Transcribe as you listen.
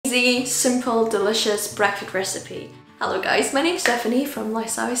easy, simple, delicious breakfast recipe. Hello guys, my name is Stephanie from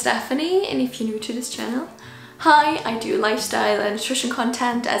Lifestyle with Stephanie, and if you're new to this channel, hi, I do lifestyle and nutrition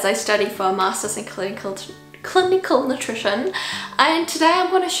content as I study for a master's in clinical nutrition, and today I'm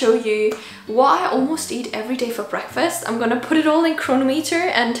going to show you what I almost eat every day for breakfast. I'm going to put it all in chronometer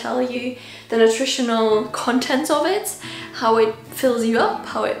and tell you the nutritional contents of it, how it fills you up,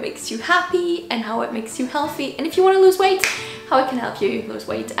 how it makes you happy, and how it makes you healthy, and if you want to lose weight, how it can help you lose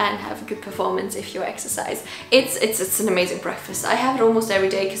weight and have a good performance if you exercise. It's an amazing breakfast. I have it almost every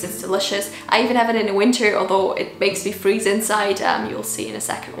day because it's delicious. I even have it in the winter, although it makes me freeze inside. You'll see in a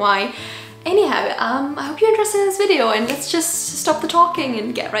second why. Anyhow, I hope you're interested in this video, and let's just stop the talking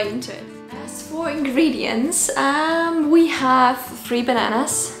and get right into it. As for ingredients, we have 3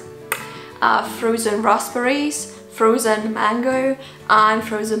 bananas, frozen raspberries, frozen mango, and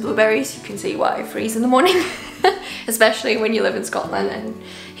frozen blueberries. You can see why I freeze in the morning, especially when you live in Scotland and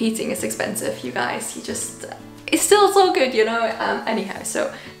heating is expensive, you guys. It's still so good, you know. Anyhow,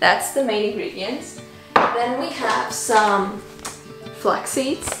 so that's the main ingredients. Then we have some flax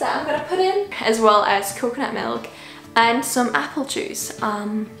seeds that I'm gonna put in, as well as coconut milk and some apple juice.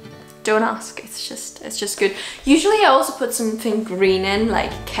 Don't ask, it's just good. Usually I also put something green in,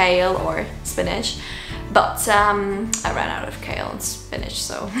 like kale or spinach, but I ran out of kale and spinach,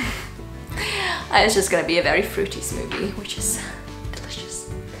 so it's just gonna be a very fruity smoothie, which is delicious.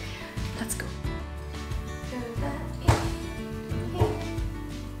 Let's go.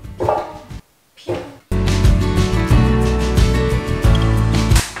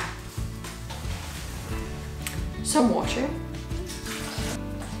 Some water.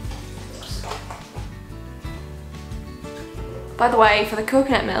 By the way, for the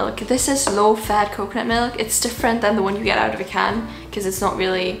coconut milk, this is low-fat coconut milk. It's different than the one you get out of a can because it's not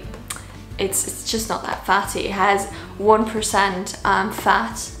really, it's just not that fatty. It has 1%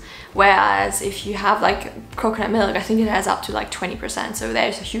 fat, whereas if you have like coconut milk, I think it has up to like 20%, so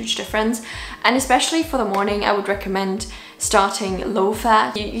there's a huge difference. And especially for the morning, I would recommend starting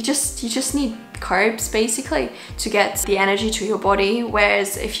low-fat. You just need carbs basically to get the energy to your body,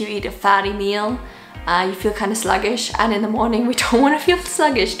 whereas if you eat a fatty meal, you feel kind of sluggish, and in the morning we don't want to feel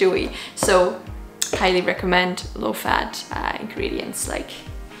sluggish, do we? So highly recommend low-fat ingredients like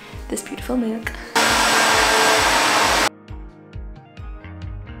this beautiful milk.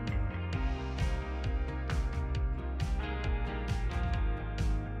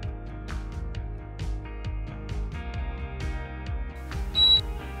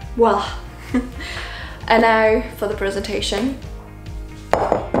 Well, and now for the presentation.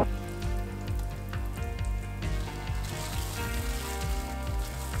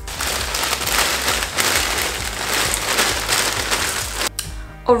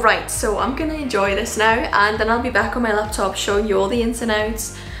 Alright, so I'm gonna enjoy this now, and then I'll be back on my laptop showing you all the ins and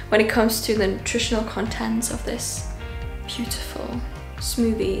outs when it comes to the nutritional contents of this beautiful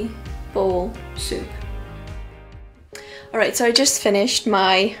smoothie bowl soup. Alright, so I just finished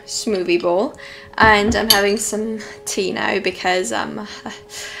my smoothie bowl and I'm having some tea now because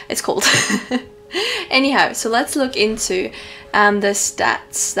it's cold. Anyhow, so let's look into the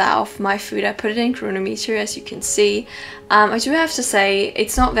stats of my food. I put it in chronometer, as you can see. I do have to say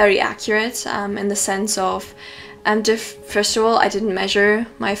it's not very accurate in the sense of, first of all, I didn't measure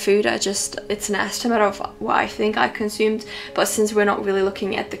my food. It's an estimate of what I think I consumed, but since we're not really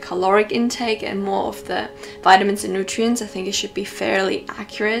looking at the caloric intake and more of the vitamins and nutrients, I think it should be fairly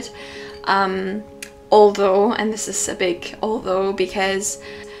accurate. Although, and this is a big although, because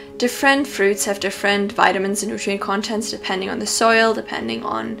different fruits have different vitamins and nutrient contents depending on the soil, depending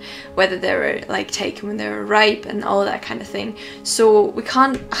on whether they were like taken when they were ripe and all that kind of thing. So we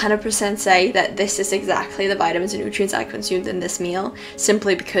can't 100% say that this is exactly the vitamins and nutrients I consumed in this meal,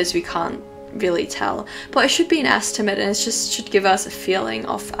 simply because we can't really tell. But it should be an estimate, and it just should give us a feeling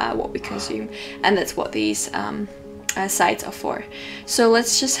of what we consume, and that's what these sites are for. So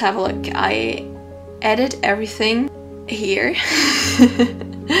let's just have a look. I added everything here.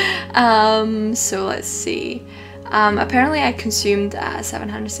 So let's see. Apparently I consumed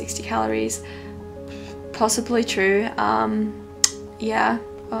 760 calories. Possibly true. Yeah,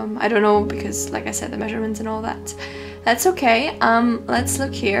 I don't know, because like I said, the measurements and all that. That's okay. Let's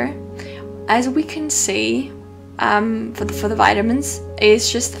look here. As we can see, for the vitamins,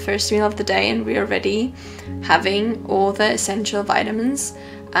 it's just the first meal of the day and we're already having all the essential vitamins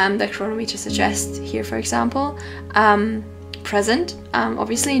that chronometer suggests here, for example, present,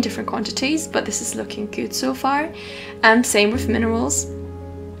 obviously in different quantities, but this is looking good so far. Same with minerals.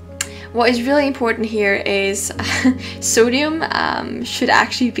 What is really important here is sodium should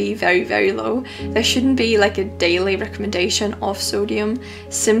actually be very, very low. There shouldn't be like a daily recommendation of sodium,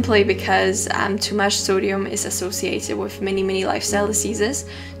 simply because too much sodium is associated with many lifestyle diseases.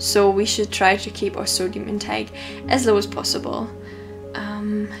 So we should try to keep our sodium intake as low as possible.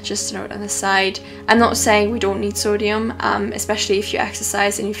 Just a note on the side, I'm not saying we don't need sodium, especially if you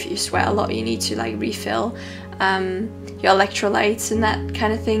exercise and if you sweat a lot, you need to like refill your electrolytes and that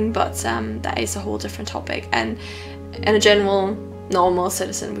kind of thing, but that is a whole different topic, and in a general normal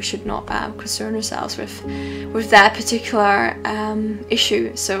citizen we should not concern ourselves with that particular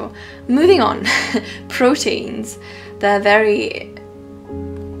issue. So moving on, proteins, the very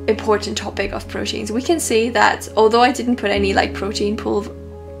important topic of proteins. We can see that although I didn't put any like protein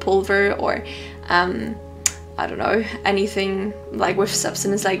pulver or I don't know, anything like with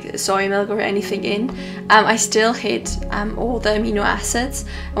substance like soy milk or anything in, I still hit all the amino acids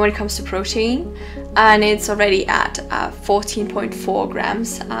when it comes to protein, and it's already at 14.4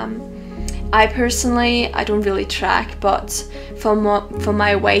 grams. I personally, I don't really track, but for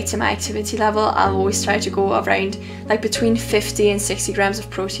my weight and my activity level, I'll always try to go around like between 50 and 60 grams of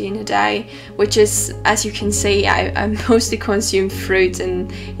protein a day, which is, as you can see, I mostly consume fruit in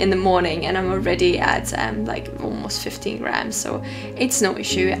the morning, and I'm already at like almost 15 grams, so it's no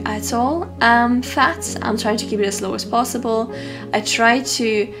issue at all. Fats, I'm trying to keep it as low as possible. I try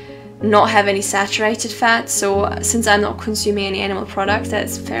to not have any saturated fat, so since I'm not consuming any animal products,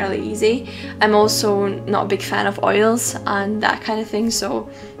 that's fairly easy. I'm also not a big fan of oils and that kind of thing, so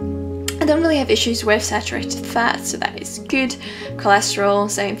I don't really have issues with saturated fat, so that is good. Cholesterol,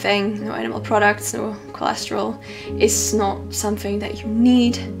 same thing, no animal products, no cholesterol. It's not something that you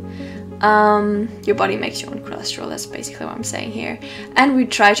need. Your body makes your own cholesterol, that's basically what I'm saying here. And we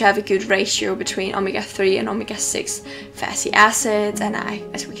try to have a good ratio between omega-3 and omega-6 fatty acids, and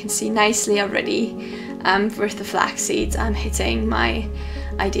as we can see nicely already with the flax seeds, I'm hitting my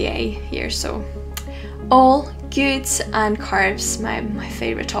IDA here, so all good. And carbs, my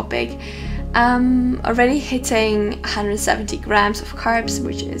favorite topic. Already hitting 170 grams of carbs,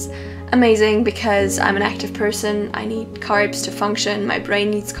 which is amazing because I'm an active person. I need carbs to function, my brain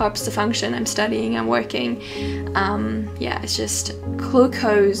needs carbs to function, I'm studying, I'm working. Yeah, it's just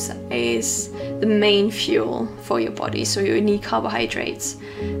glucose is the main fuel for your body, so you need carbohydrates.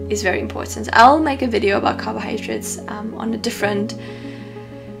 Is very important. I'll make a video about carbohydrates on a different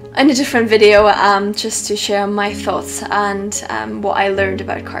video, just to share my thoughts and what I learned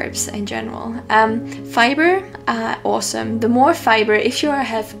about carbs in general. Fiber, awesome. The more fiber, if you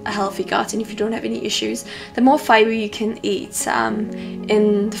have a healthy gut and if you don't have any issues, the more fiber you can eat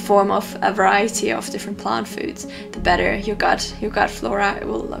in the form of a variety of different plant foods, the better your gut flora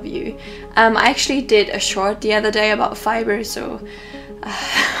will love you. I actually did a short the other day about fiber, so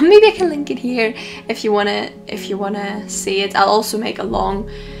maybe I can link it here if you wanna see it. I'll also make a long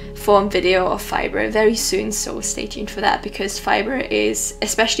form video of fiber very soon, so stay tuned for that, because fiber is,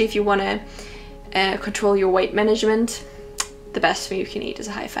 especially if you want to control your weight management, the best thing you can eat is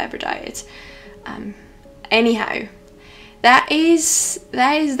a high fiber diet. Anyhow, that is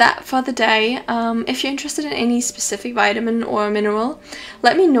that for the day. If you're interested in any specific vitamin or mineral,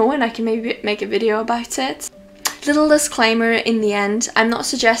 let me know and I can maybe make a video about it. Little disclaimer in the end, I'm not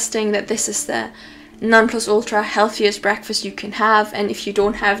suggesting that this is the non-plus-ultra healthiest breakfast you can have, and if you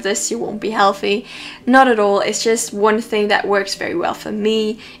don't have this you won't be healthy. Not at all. It's just one thing that works very well for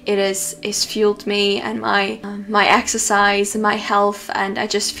me. It's fueled me and my exercise and my health, and I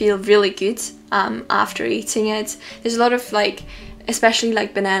just feel really good after eating it. There's a lot of like, especially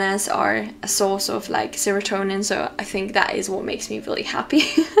like bananas are a source of like serotonin, so I think that is what makes me really happy.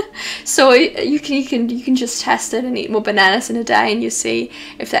 So you can just test it and eat more bananas in a day and you see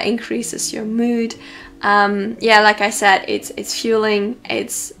if that increases your mood. Yeah, like I said, it's fueling,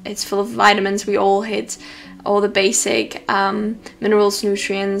 it's full of vitamins. We all hit all the basic minerals,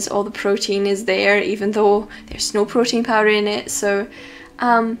 nutrients, all the protein is there, even though there's no protein powder in it. So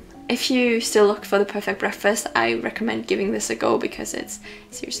if you still look for the perfect breakfast, I recommend giving this a go because it's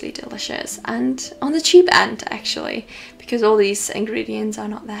seriously delicious and on the cheap end actually, because all these ingredients are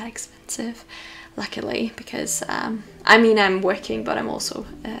not that expensive, luckily, because I mean, I'm working, but I'm also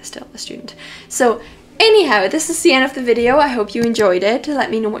still a student. So anyhow, this is the end of the video. I hope you enjoyed it. Let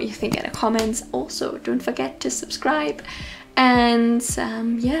me know what you think in the comments. Also, don't forget to subscribe. And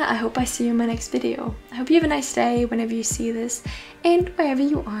yeah, I hope I see you in my next video. I hope you have a nice day whenever you see this, and wherever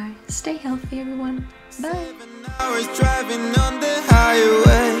you are. Stay healthy, everyone. Bye. 7 hours driving on the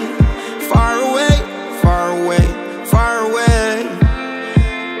highway, far away, far away, far away.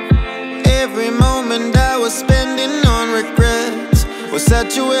 Every moment I was spending on regrets was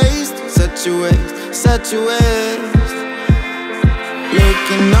such a waste. set your waist, set your waist.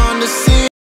 Looking on the sea.